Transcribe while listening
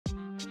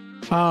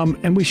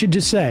And we should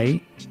just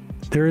say,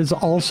 there is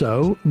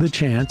also the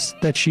chance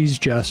that she's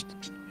just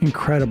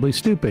incredibly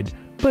stupid.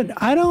 But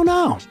I don't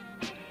know.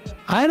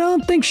 I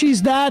don't think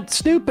she's that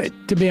stupid,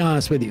 to be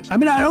honest with you. I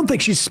mean, I don't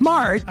think she's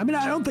smart.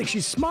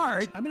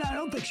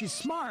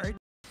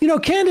 You know,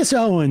 Candace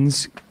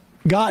Owens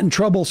got in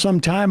trouble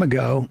some time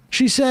ago.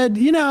 She said,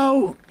 you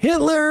know,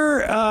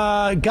 Hitler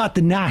got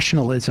the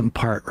nationalism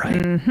part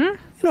right. Mm-hmm.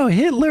 You know,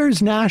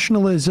 Hitler's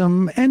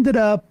nationalism ended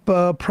up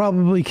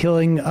probably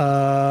killing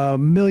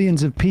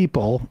millions of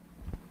people,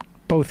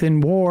 both in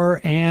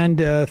war and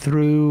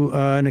through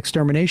an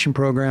extermination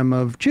program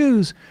of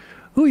Jews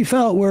who he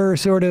felt were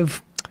sort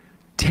of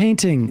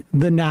tainting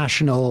the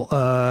national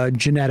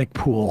genetic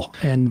pool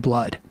and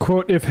blood.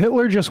 Quote, if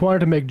Hitler just wanted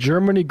to make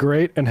Germany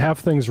great and have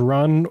things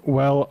run,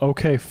 well,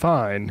 okay,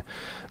 fine.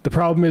 The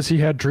problem is he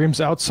had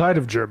dreams outside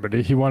of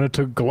Germany. He wanted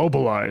to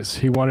globalize.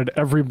 He wanted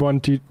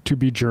everyone to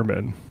be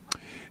German.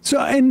 So,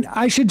 and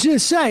I should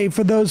just say,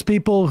 for those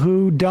people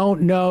who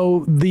don't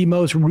know the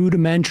most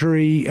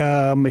rudimentary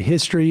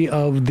history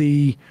of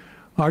the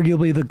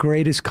arguably the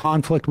greatest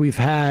conflict we've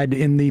had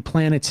in the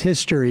planet's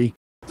history,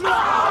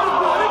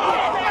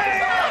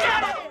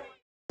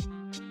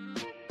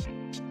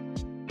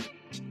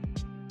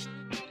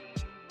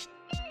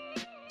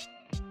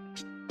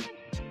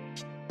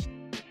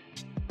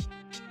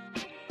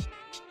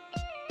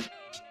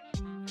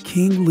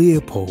 King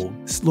Leopold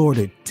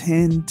slaughtered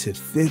 10 to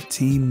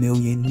 15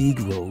 million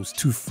Negroes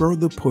to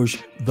further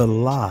push the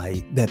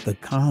lie that the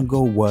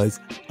Congo was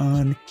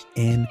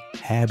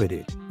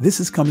uninhabited. This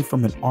is coming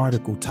from an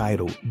article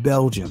titled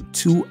 "Belgium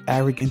Too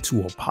Arrogant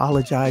to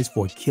Apologize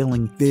for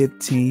Killing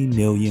 15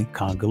 Million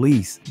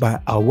Congolese" by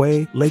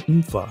Awe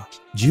Lekumfa,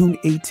 June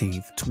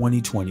 18,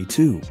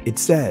 2022. It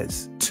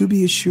says, to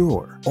be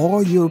assured,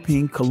 all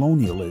European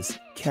colonialists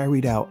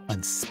carried out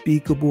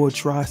unspeakable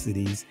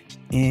atrocities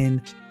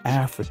in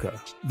Africa.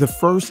 The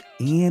first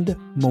and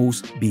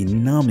most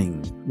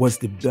benumbing was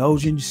the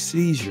Belgian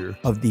seizure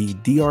of the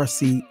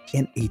DRC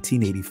in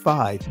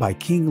 1885 by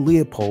King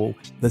Leopold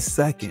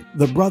II,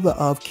 the brother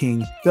of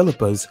King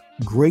Philippa's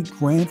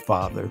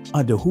great-grandfather,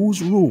 under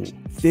whose rule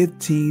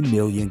 15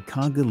 million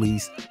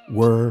Congolese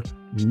were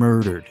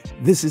murdered.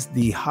 This is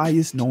the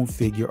highest known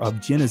figure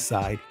of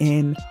genocide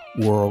in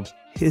world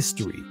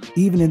history.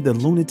 Even in the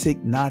lunatic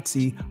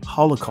Nazi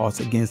Holocaust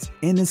against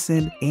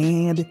innocent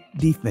and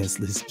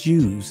defenseless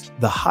Jews,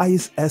 the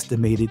highest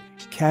estimated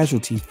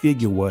casualty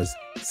figure was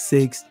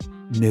 6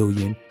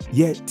 million.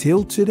 Yet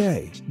till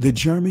today, the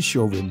Germans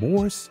show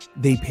remorse,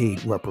 they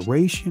paid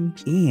reparation,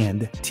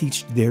 and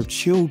teach their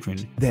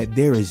children that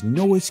there is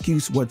no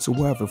excuse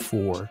whatsoever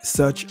for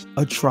such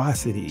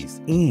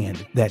atrocities,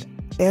 and that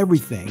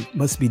everything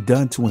must be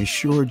done to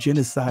ensure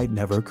genocide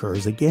never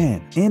occurs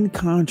again. In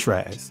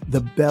contrast,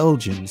 the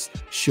Belgians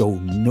show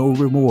no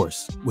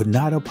remorse, would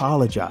not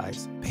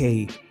apologize,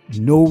 pay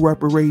no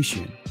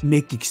reparation,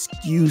 make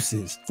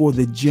excuses for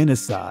the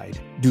genocide,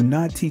 do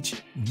not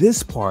teach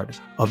this part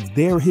of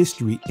their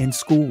history in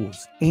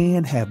schools,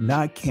 and have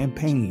not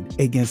campaigned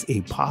against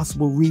a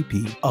possible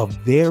repeat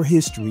of their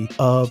history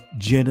of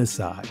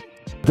genocide.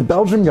 The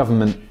Belgian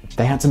government,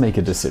 they had to make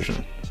a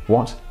decision.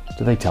 What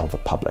do they tell the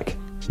public?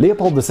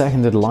 Leopold II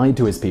had lied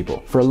to his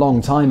people for a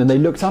long time, and they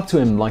looked up to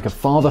him like a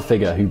father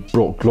figure who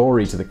brought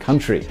glory to the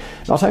country.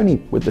 Not only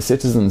would the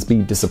citizens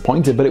be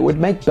disappointed, but it would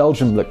make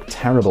Belgium look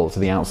terrible to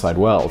the outside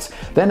world.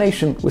 Their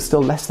nation was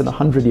still less than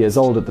 100 years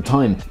old at the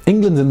time.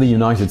 England and the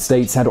United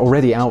States had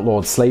already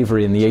outlawed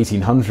slavery in the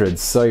 1800s,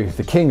 so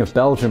the King of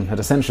Belgium had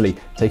essentially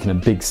taken a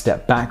big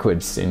step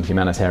backwards in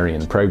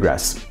humanitarian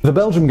progress. The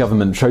Belgian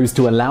government chose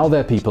to allow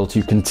their people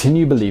to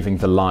continue believing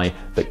the lie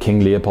that King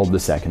Leopold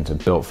II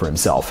had built for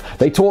himself.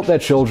 They taught their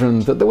children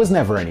that there was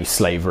never any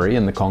slavery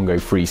in the Congo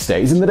Free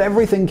State, and that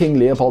everything King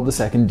Leopold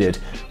II did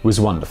was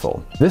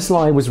wonderful. This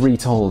lie was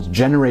retold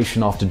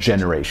generation after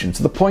generation,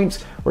 to the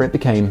point where it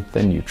became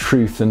their new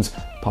truth and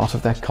part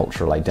of their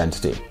cultural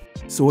identity.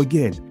 So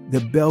again,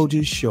 the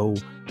Belgians show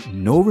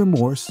no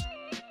remorse,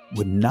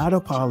 would not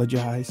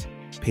apologize,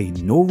 pay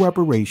no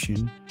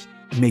reparation,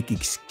 make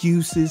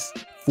excuses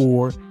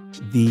for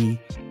the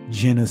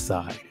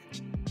genocide.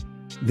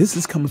 This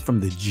is coming from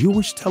the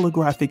Jewish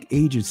Telegraphic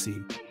Agency.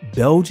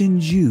 Belgian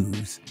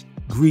Jews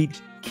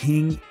greet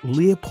King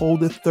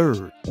Leopold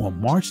III on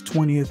March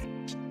 20th,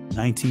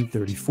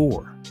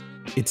 1934.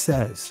 It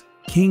says,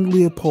 King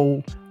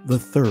Leopold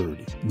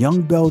III,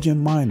 young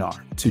Belgian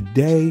monarch,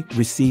 today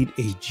received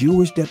a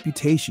Jewish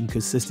deputation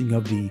consisting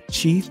of the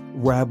Chief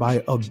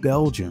Rabbi of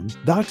Belgium,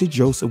 Dr.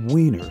 Joseph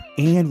Wiener,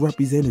 and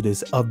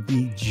representatives of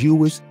the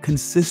Jewish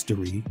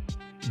Consistory.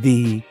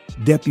 The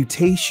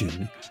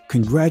deputation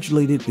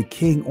congratulated the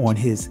king on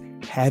his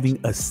having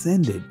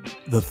ascended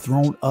the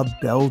throne of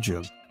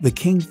Belgium. The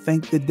king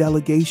thanked the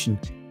delegation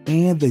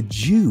and the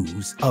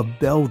Jews of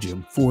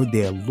Belgium for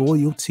their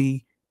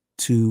loyalty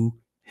to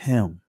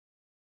him.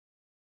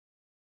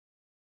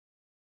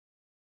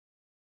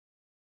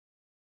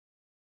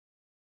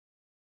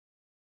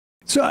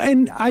 So,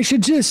 and I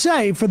should just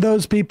say, for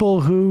those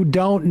people who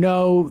don't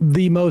know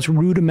the most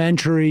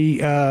rudimentary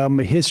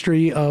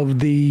history of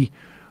the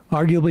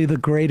arguably the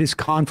greatest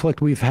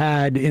conflict we've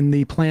had in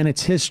the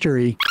planet's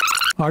history.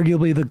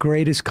 Arguably the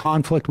greatest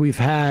conflict we've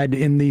had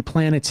in the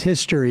planet's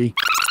history.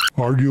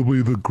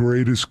 Arguably the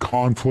greatest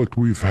conflict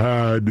we've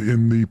had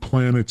in the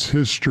planet's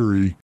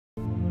history.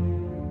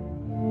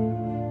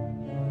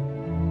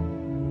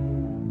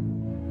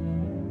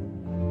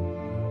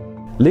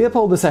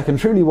 Leopold II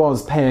truly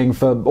was paying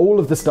for all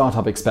of the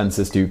startup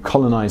expenses to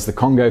colonize the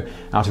Congo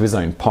out of his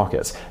own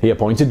pocket. He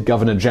appointed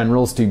governor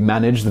generals to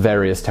manage the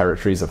various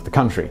territories of the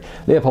country.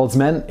 Leopold's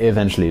men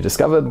eventually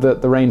discovered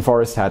that the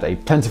rainforest had a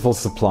plentiful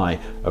supply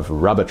of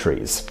rubber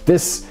trees.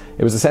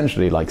 It was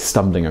essentially like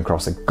stumbling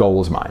across a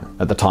gold mine.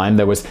 At the time,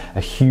 there was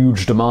a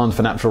huge demand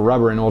for natural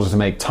rubber in order to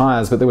make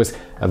tires, but there was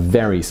a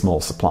very small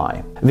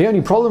supply. The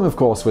only problem, of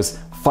course, was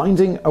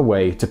finding a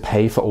way to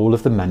pay for all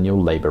of the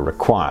manual labor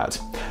required.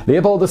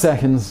 Leopold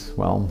II,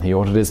 well, he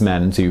ordered his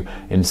men to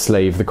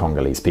enslave the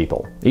Congolese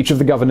people. Each of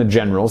the governor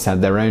generals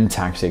had their own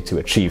tactic to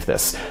achieve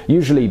this.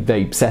 Usually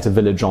they set a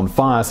village on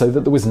fire so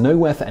that there was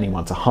nowhere for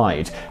anyone to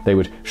hide. They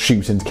would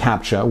shoot and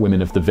capture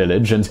women of the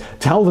village and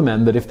tell the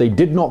men that if they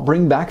did not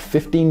bring back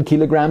 15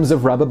 kilograms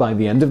of rubber by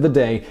the end of the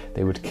day,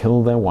 they would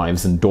kill their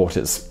wives and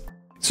daughters.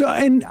 So,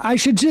 and I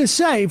should just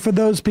say, for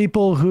those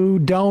people who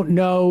don't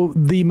know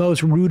the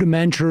most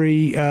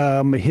rudimentary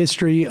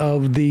history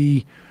of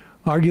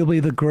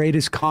arguably the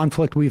greatest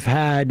conflict we've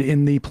had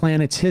in the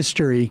planet's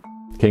history.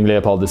 King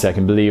Leopold II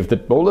believed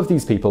that all of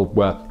these people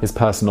were his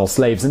personal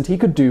slaves and he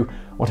could do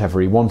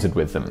whatever he wanted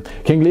with them.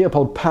 King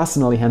Leopold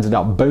personally handed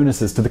out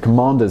bonuses to the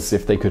commanders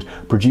if they could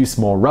produce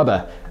more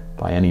rubber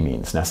by any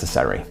means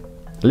necessary.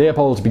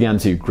 Leopold began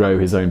to grow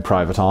his own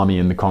private army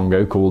in the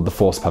Congo called the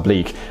Force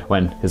Publique.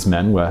 When his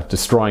men were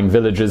destroying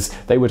villages,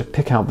 they would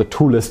pick out the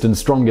tallest and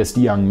strongest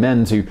young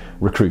men to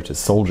recruit as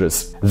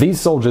soldiers.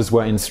 These soldiers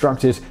were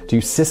instructed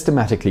to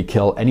systematically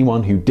kill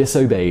anyone who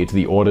disobeyed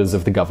the orders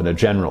of the governor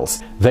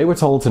generals. They were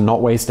told to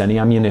not waste any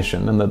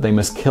ammunition and that they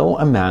must kill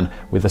a man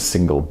with a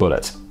single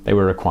bullet. They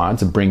were required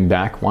to bring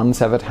back one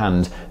severed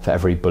hand for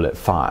every bullet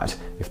fired.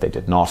 If they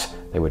did not,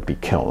 they would be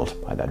killed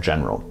by their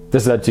general.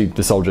 This led to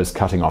the soldiers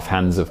cutting off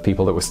hands of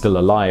people that were still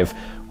alive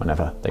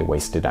whenever they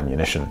wasted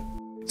ammunition.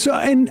 So,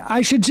 and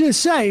I should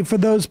just say, for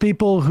those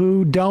people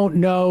who don't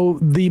know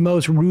the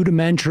most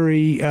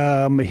rudimentary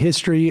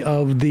history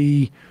of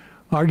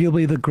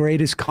arguably the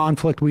greatest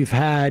conflict we've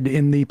had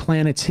in the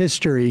planet's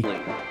history.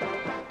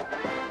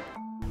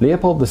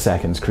 Leopold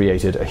II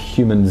created a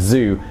human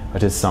zoo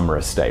at his summer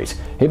estate.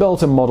 He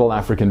built a model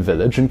African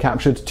village and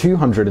captured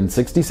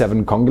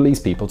 267 Congolese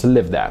people to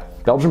live there.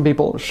 Belgian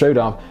people showed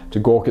up to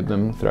gawk at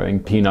them, throwing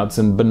peanuts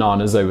and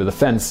bananas over the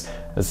fence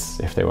as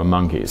if they were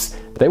monkeys.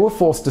 They were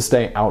forced to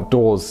stay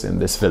outdoors in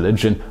this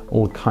village in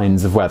all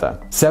kinds of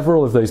weather.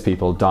 Several of those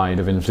people died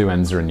of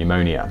influenza and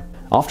pneumonia.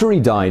 After he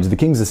died, the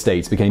king's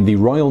estate became the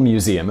Royal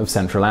Museum of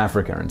Central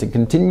Africa, and it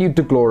continued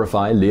to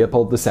glorify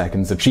Leopold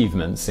II's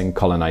achievements in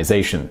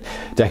colonization.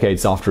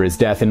 Decades after his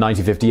death in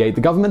 1958,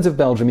 the government of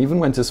Belgium even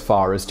went as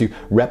far as to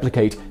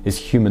replicate his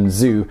human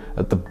zoo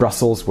at the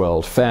Brussels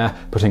World Fair,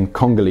 putting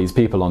Congolese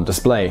people on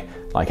display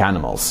like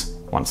animals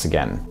once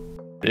again.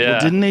 Yeah.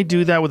 Well, didn't they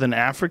do that with an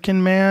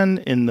African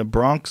man in the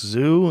Bronx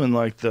Zoo in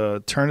like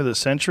the turn of the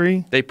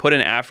century? They put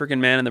an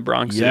African man in the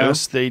Bronx Zoo?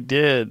 Yes, they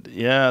did.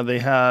 Yeah, they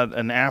had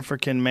an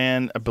African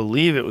man, I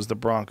believe it was the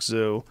Bronx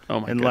Zoo,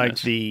 in goodness.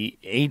 like the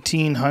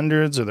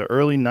 1800s or the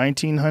early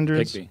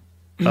 1900s.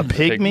 Pygmy. A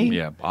pygmy?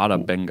 Yeah,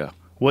 Bada Benga.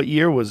 What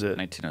year was it?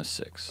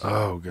 1906.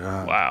 Oh,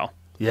 God. Wow.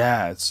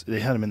 Yeah,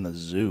 they had him in the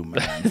zoo,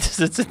 man. It's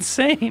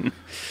insane.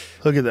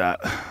 Look at that.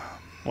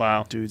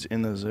 Wow. Dude's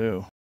in the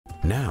zoo.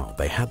 Now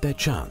they had their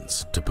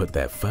chance to put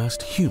their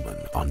first human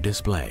on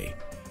display.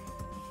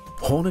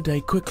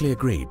 Hornaday quickly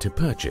agreed to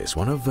purchase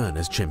one of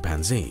Werner's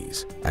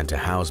chimpanzees and to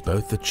house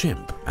both the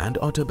chimp and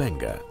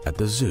Otabenga at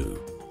the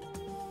zoo.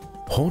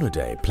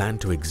 Hornaday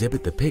planned to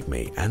exhibit the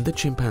pygmy and the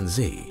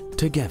chimpanzee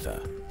together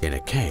in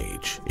a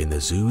cage in the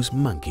zoo's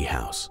monkey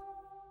house.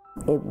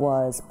 It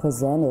was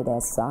presented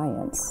as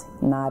science,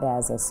 not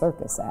as a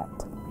circus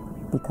act,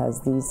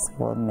 because these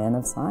were men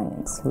of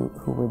science who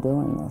were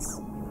doing this.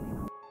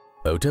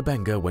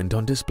 Otabenga went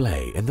on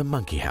display in the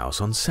monkey house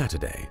on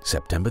Saturday,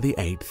 September the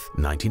 8th,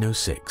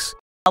 1906.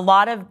 A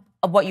lot of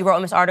what you wrote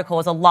in this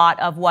article is a lot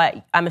of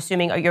what I'm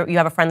assuming you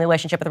have a friendly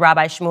relationship with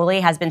Rabbi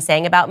Shmuley has been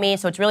saying about me.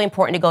 So it's really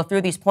important to go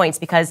through these points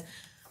because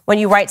when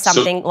you write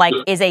something like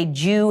is a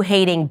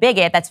Jew-hating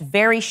bigot, that's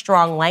very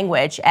strong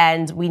language,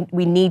 and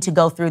we need to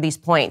go through these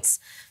points.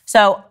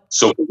 So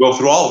we'll go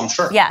through all of them,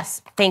 sure.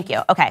 Yes, thank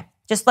you. Okay,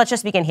 let's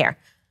just begin here.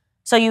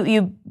 So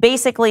you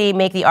basically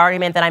make the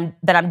argument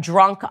that I'm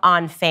drunk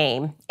on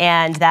fame,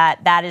 and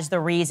that is the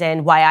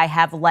reason why I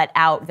have let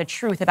out the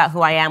truth about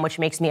who I am, which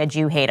makes me a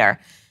Jew hater.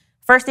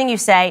 First thing you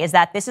say is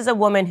that this is a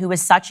woman who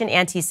is such an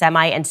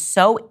anti-Semite and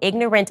so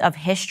ignorant of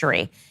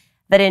history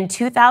that in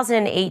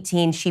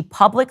 2018 she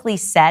publicly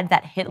said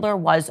that Hitler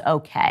was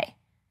okay.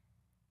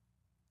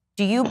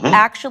 Do you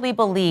actually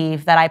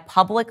believe that I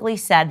publicly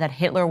said that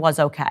Hitler was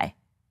okay?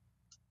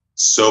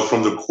 So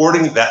from the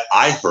recording that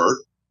I heard,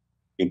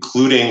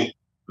 including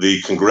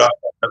the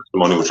congressional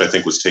testimony, which I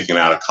think was taken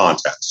out of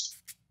context,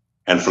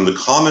 And from the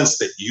comments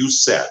that you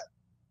said,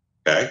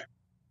 okay,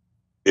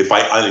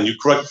 and you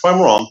correct if I'm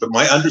wrong, but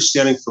my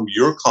understanding from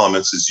your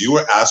comments is you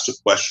were asked a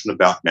question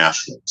about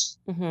nationalism.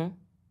 Mm-hmm.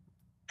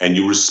 And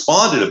you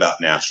responded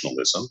about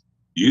nationalism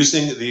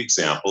using the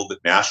example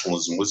that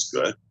nationalism was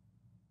good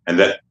and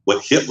that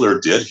what Hitler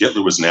did,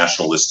 Hitler was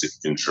nationalistic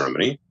in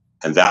Germany,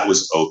 and that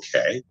was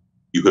okay.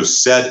 You have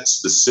said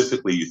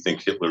specifically you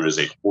think Hitler is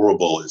a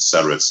horrible, et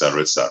cetera, et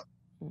cetera, et cetera.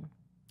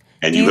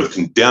 And you have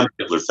condemned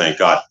Hitler, thank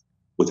God,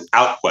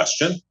 without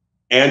question.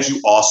 And you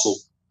also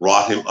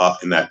brought him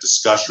up in that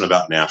discussion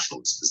about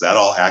nationalism. Is that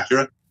all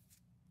accurate?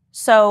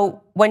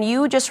 So when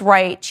you just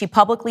write, she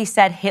publicly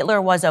said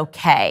Hitler was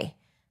okay,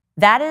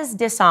 that is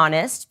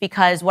dishonest,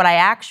 because what I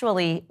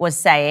actually was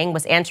saying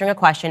was answering a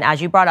question,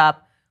 as you brought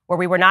up, where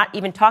we were not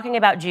even talking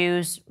about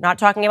Jews, not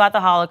talking about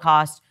the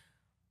Holocaust.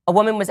 A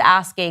woman was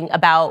asking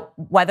about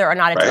whether or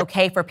not it's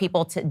okay for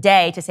people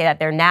today to say that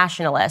they're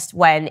nationalist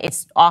when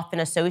it's often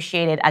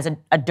associated as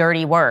a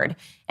dirty word.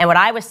 And what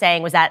I was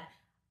saying was that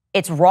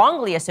it's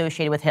wrongly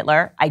associated with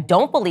Hitler. I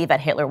don't believe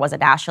that Hitler was a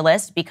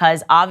nationalist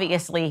because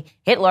obviously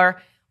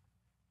Hitler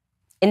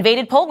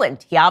invaded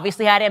Poland. He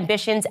obviously had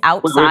ambitions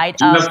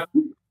outside of...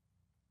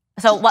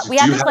 So what, we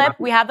have the clip.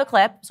 We have the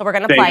clip. So we're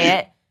going to play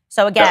it.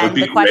 So again,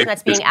 the question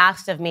that's being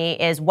asked of me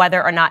is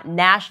whether or not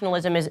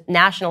nationalism is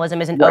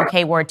an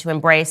okay word to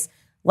embrace.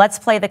 Let's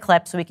play the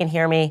clip so we can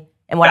hear me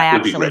and what I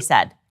actually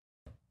said.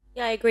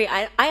 Yeah, I agree.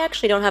 I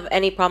actually don't have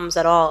any problems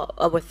at all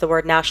with the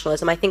word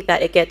nationalism. I think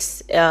that it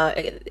gets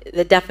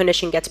the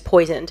definition gets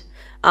poisoned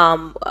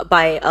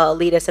by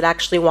elitists that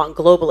actually want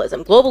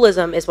globalism.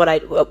 Globalism is what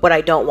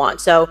I don't want.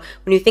 So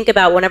when you think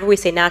about, whenever we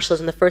say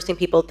nationalism, the first thing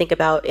people think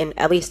about,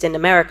 at least in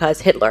America,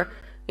 is Hitler.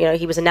 You know,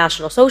 he was a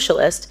National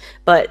Socialist,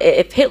 but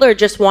if Hitler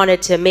just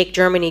wanted to make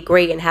Germany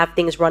great and have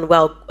things run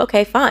well,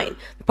 okay, fine.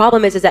 The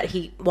problem is that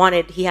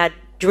he had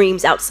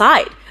dreams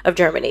outside of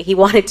Germany. He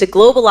wanted to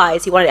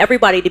globalize. He wanted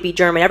everybody to be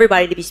German,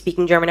 everybody to be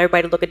speaking German,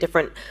 everybody to look a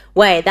different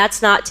way.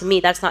 That's not, to me,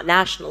 that's not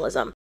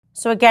nationalism.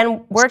 So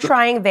again, we're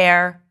trying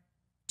there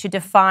to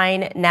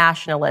define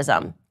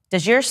nationalism.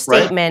 Does your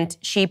statement,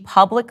 she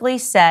publicly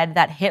said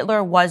that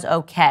Hitler was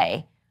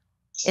okay,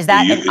 is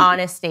that an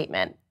honest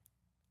statement?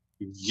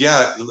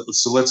 Yeah,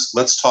 so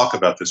let's talk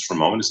about this for a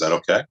moment. Is that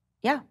okay?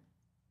 Yeah.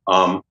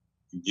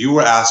 You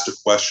were asked a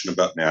question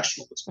about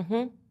nationalism.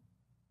 Mm-hmm.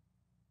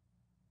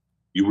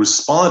 You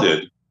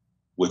responded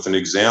with an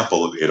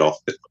example of Adolf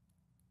Hitler.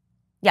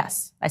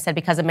 Yes, I said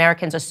because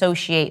Americans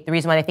associate, the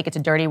reason why they think it's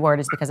a dirty word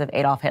is because of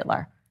Adolf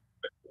Hitler.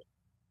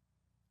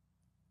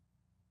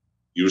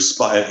 You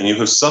respond, and you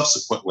have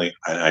subsequently,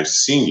 and I've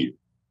seen you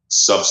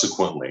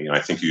subsequently, and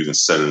I think you even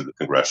said it in the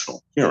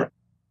congressional hearing,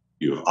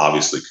 you have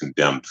obviously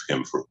condemned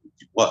him for who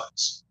he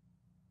was.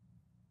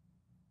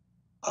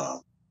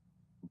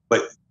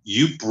 But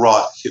you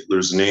brought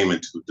Hitler's name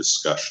into a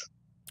discussion.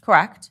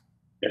 Correct.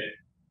 Okay.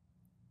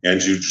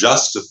 And you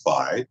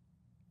justified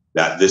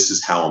that this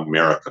is how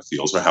America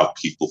feels or how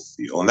people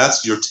feel. And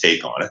that's your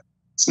take on it.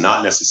 It's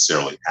not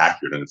necessarily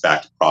accurate. And in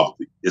fact, it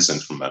probably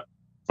isn't from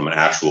an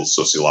actual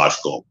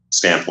sociological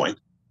standpoint.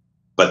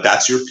 But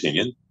that's your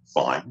opinion.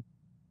 Fine.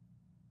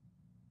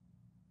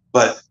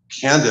 But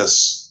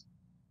Candace,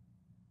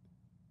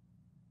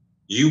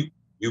 you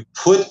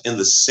put in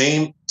the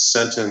same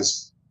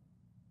sentence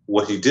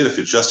what he did if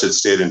it just had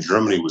stayed in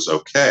Germany was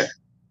okay.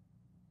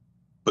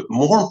 But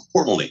more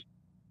importantly,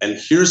 and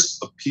here's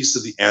a piece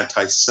of the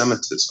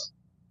anti-Semitism,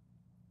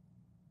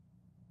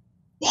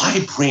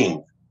 why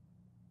bring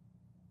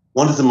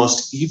one of the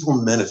most evil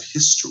men of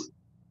history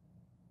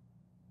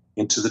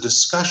into the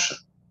discussion?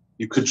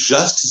 You could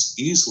just as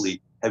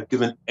easily have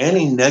given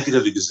any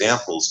negative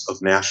examples of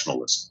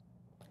nationalism.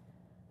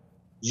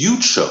 You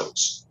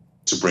chose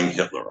to bring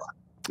Hitler on,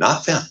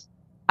 not them.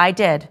 I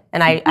did,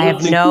 and I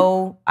have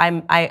no.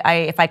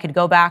 If I could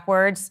go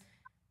backwards,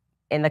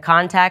 in the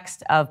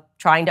context of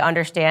trying to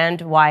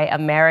understand why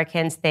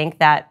Americans think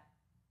that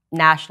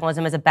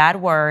nationalism is a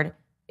bad word,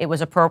 it was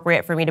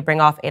appropriate for me to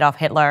bring off Adolf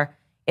Hitler.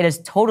 It is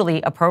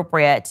totally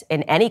appropriate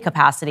in any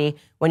capacity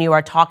when you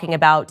are talking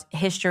about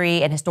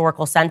history and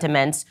historical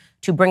sentiments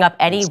to bring up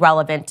any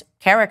relevant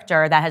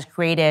character that has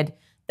created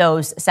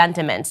those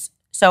sentiments.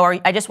 So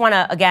I just want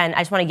to, again,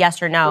 I just want a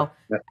yes or no.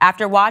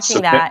 After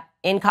watching that,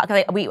 I want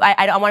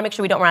to make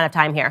sure we don't run out of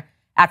time here.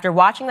 After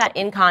watching that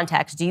in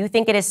context, do you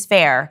think it is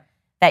fair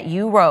that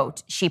you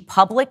wrote, she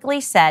publicly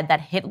said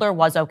that Hitler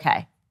was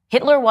okay?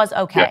 Hitler was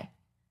okay. Yeah.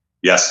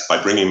 Yes,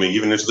 by bringing me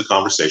even into the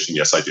conversation,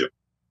 yes, I do.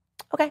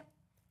 Okay,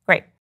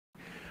 great.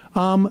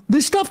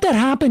 The stuff that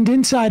happened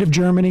inside of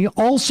Germany,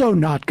 also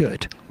not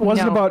good. It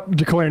wasn't about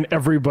declaring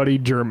everybody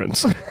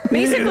Germans.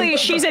 Basically,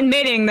 she's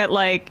admitting that,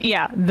 like,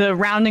 yeah, the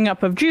rounding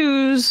up of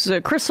Jews, the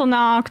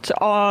Kristallnacht,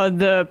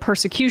 the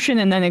persecution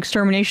and then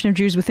extermination of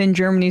Jews within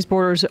Germany's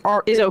borders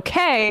is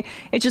okay.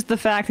 It's just the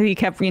fact that he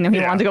kept, he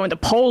wanted to go into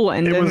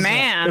Poland. It was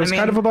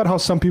kind of about how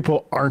some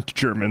people aren't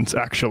Germans,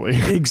 actually.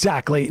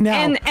 Exactly.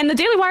 Now, and the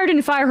Daily Wire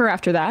didn't fire her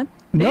after that.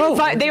 No.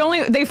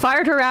 They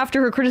fired her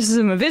after her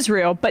criticism of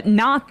Israel, but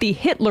not the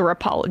Hitler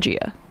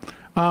apologia.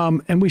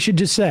 And we should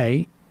just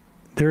say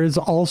there is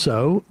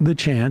also the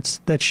chance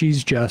that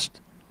she's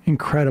just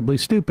incredibly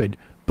stupid.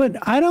 But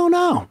I don't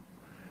know.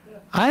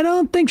 I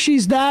don't think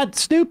she's that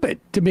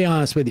stupid, to be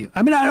honest with you.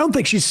 I mean, I don't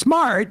think she's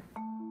smart.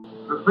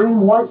 The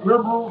same white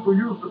liberals who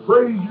used to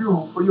praise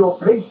you for your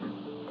patient,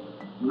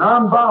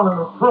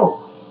 nonviolent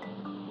approach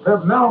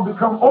have now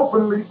become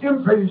openly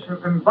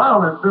impatient and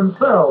violent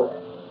themselves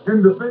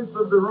in defense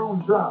of their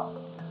own job.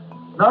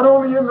 Not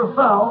only in the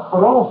South,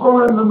 but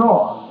also in the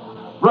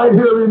North, right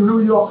here in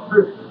New York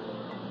City.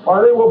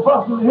 While they were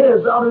busting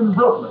heads out in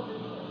Brooklyn.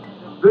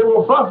 They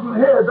were busting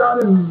heads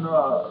out in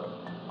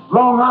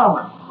Long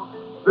Island.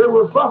 They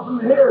were busting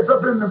heads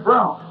up in the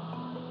Bronx.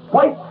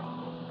 White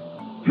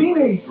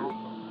teenagers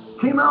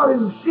came out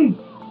in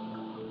sheets.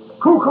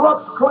 Ku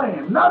Klux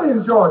Klan, not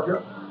in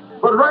Georgia,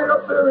 but right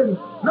up there in,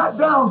 not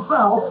down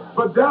south,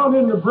 but down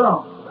in the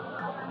Bronx.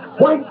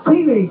 White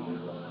teenagers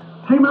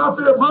came out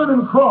there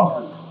burning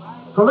crosses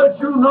to let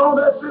you know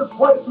that this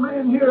white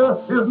man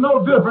here is no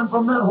different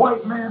from that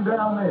white man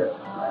down there.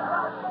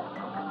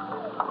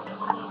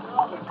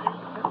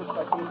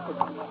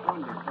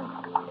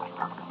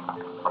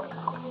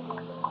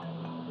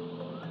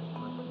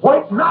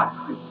 White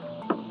Nazis,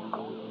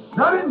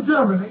 not in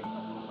Germany,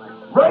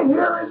 right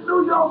here in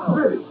New York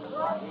City,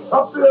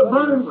 up there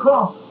burning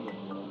crosses,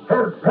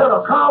 had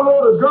a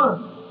carload of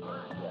guns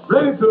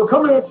ready to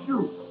come at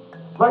you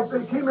like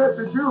they came at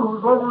the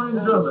Jews over in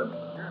Germany.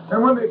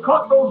 And when they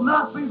caught those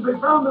Nazis, they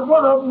found that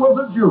one of them was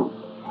a Jew.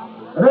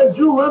 And that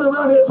Jew running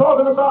around here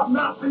talking about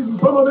Nazis, and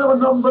some of them are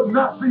nothing but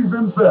Nazis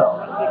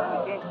themselves.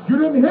 You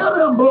didn't hear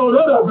them blow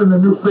that up in the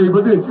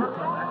newspaper, did you?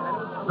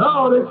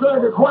 No, they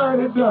tried to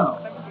quiet it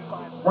down.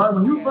 Why,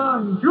 when you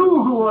found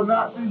Jews who were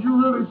Nazis, you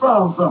really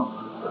found something.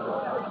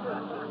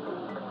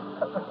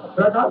 In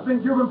fact, I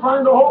think you can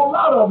find a whole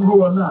lot of them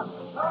who are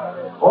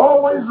Nazis.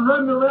 Always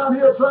running around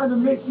here trying to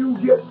make you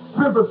get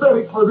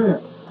sympathetic for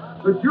them.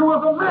 The Jew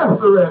was a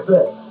master at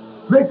that.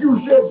 Make you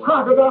shed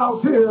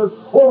crocodile tears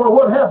over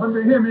what happened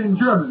to him in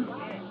Germany.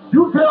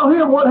 You tell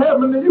him what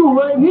happened to you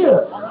right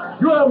here.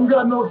 You haven't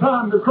got no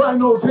time to cry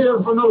no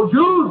tears for no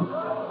Jews.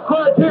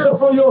 Cry tears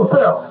for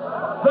yourself.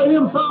 Let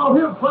him solve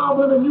his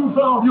problem and you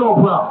solve your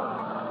problem.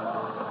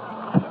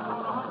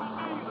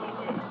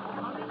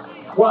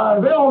 Why,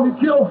 they only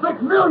killed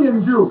 6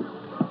 million Jews.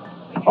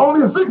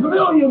 Only 6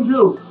 million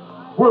Jews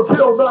were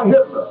killed by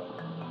Hitler.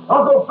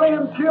 Uncle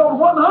Sam killed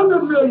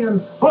 100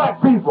 million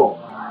black people,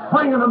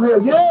 bringing them here.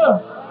 Yeah,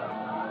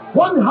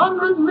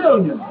 100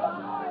 million.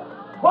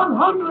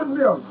 100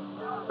 million.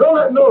 Don't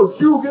let no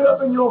Jew get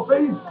up in your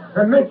face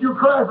and make you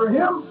cry for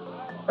him.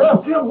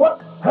 Ask him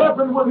what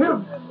happened with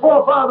his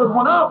forefathers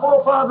when our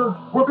forefathers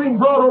were being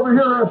brought over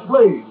here as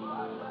slaves.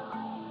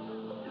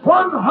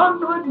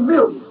 100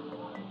 million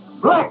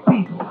black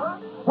people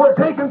were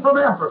taken from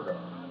Africa.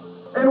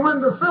 And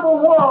when the Civil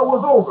War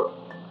was over,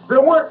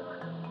 there weren't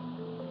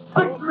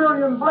 6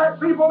 million black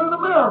people in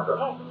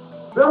America.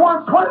 There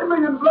weren't 20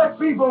 million black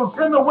people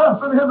in the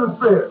Western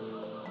Hemisphere.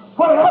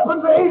 What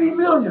happened to 80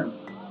 million?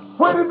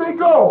 Where did they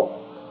go?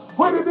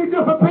 Where did they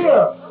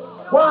disappear?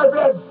 Why,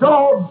 that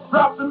dog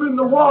dropped them in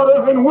the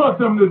water and worked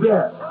them to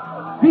death.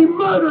 He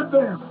murdered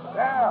them.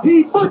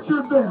 He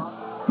butchered them.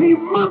 He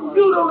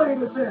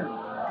mutilated them.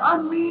 I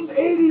mean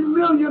 80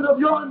 million of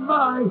your and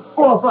my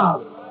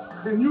forefathers.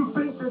 And you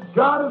think that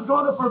God is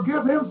going to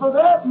forgive him for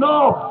that?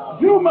 No.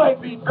 You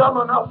might be dumb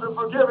enough to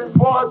forgive him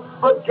for it,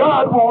 but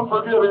God won't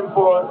forgive him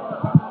for it.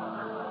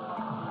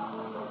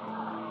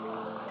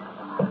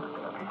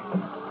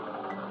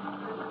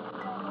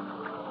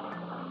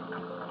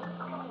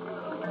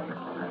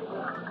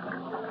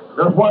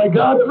 That's why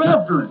God is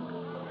after him.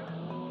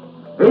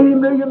 80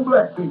 million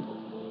black people,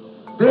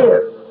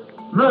 dead,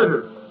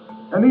 murdered.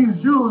 And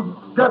these Jews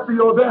got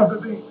the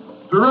audacity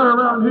to run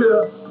around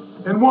here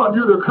and want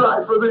you to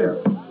cry for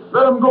them.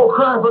 Let them go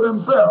cry for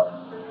themselves.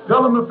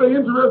 Tell them if they're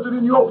interested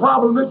in your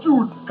problem that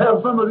you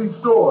have some of these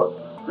stores.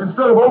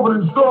 Instead of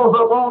opening stores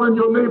up all in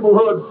your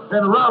neighborhood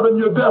and robbing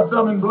you deaf,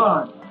 dumb, and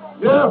blind.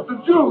 Yes,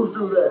 the Jews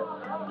do that.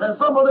 And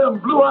some of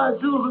them blue-eyed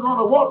Jews are going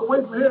to walk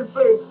away from here and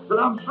say that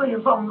I'm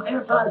saying something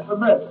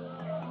anti-Semitic.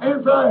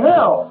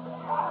 Anti-hell.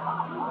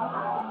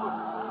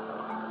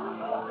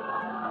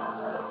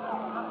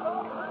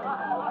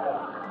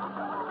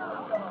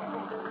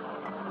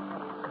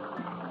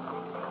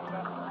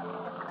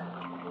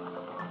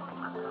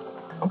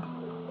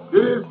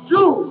 It is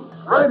Jews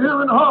right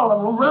here in Harlem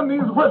who run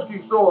these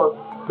whiskey stores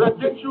that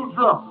get you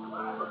drunk.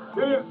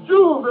 It is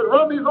Jews that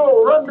run these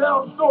old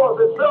run-down stores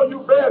that sell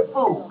you bad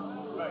food.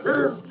 It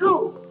is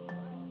Jews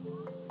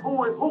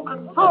who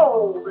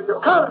control the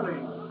economy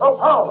of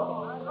Harlem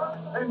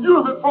and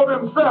use it for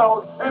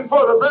themselves and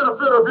for the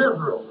benefit of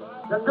Israel.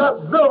 And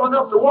got nerve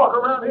enough to walk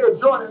around here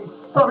joining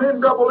some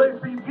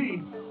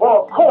NAACP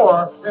or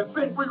CORE and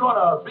think we're going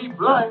to be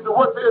blind to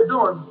what they're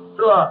doing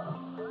to us.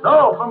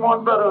 No,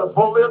 someone better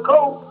pull their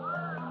coat.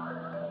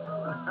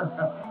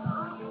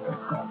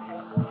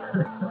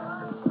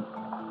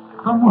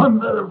 Someone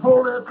better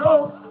pull their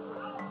coat.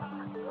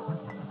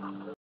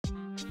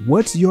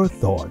 What's your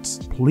thoughts?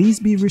 Please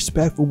be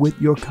respectful with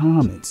your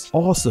comments.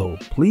 Also,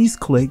 please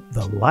click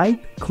the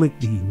like, click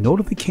the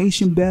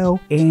notification bell,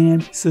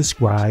 and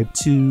subscribe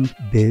to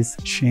this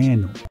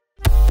channel.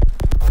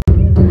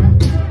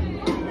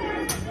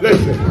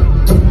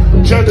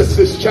 Listen,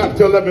 Genesis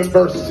chapter 11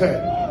 verse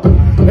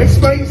 10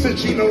 explains the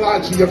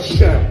genealogy of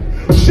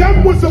Shem.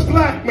 Shem was a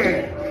black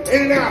man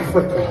in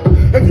Africa.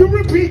 If you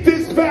repeat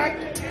this back,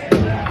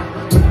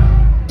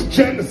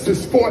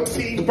 Genesis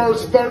 14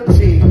 verse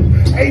 13,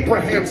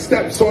 Abraham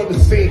steps on the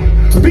scene.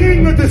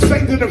 Being a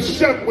descendant of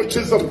Shem, which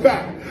is a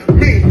fact,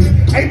 means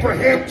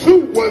Abraham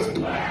too was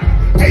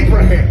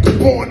Abraham,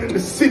 born in the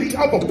city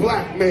of a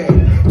black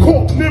man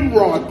called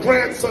Nimrod,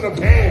 grandson of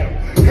Ham.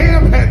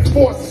 Ham had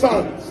 4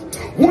 sons.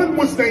 One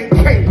was named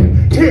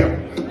Canaan.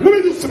 Here, let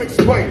me do some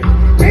explaining.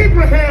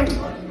 Abraham,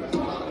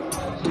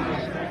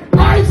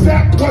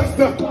 Isaac was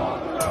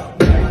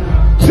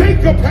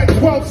Jacob had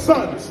 12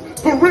 sons,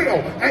 for real,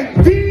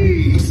 and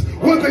these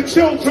were the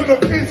children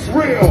of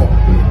Israel.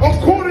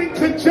 According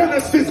to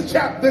Genesis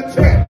chapter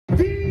 10,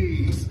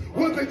 these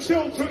were the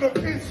children of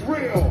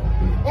Israel.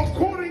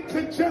 According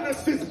to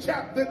Genesis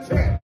chapter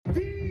 10,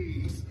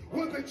 these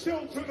were the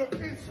children of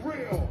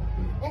Israel.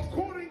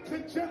 According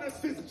to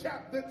Genesis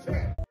chapter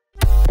 10.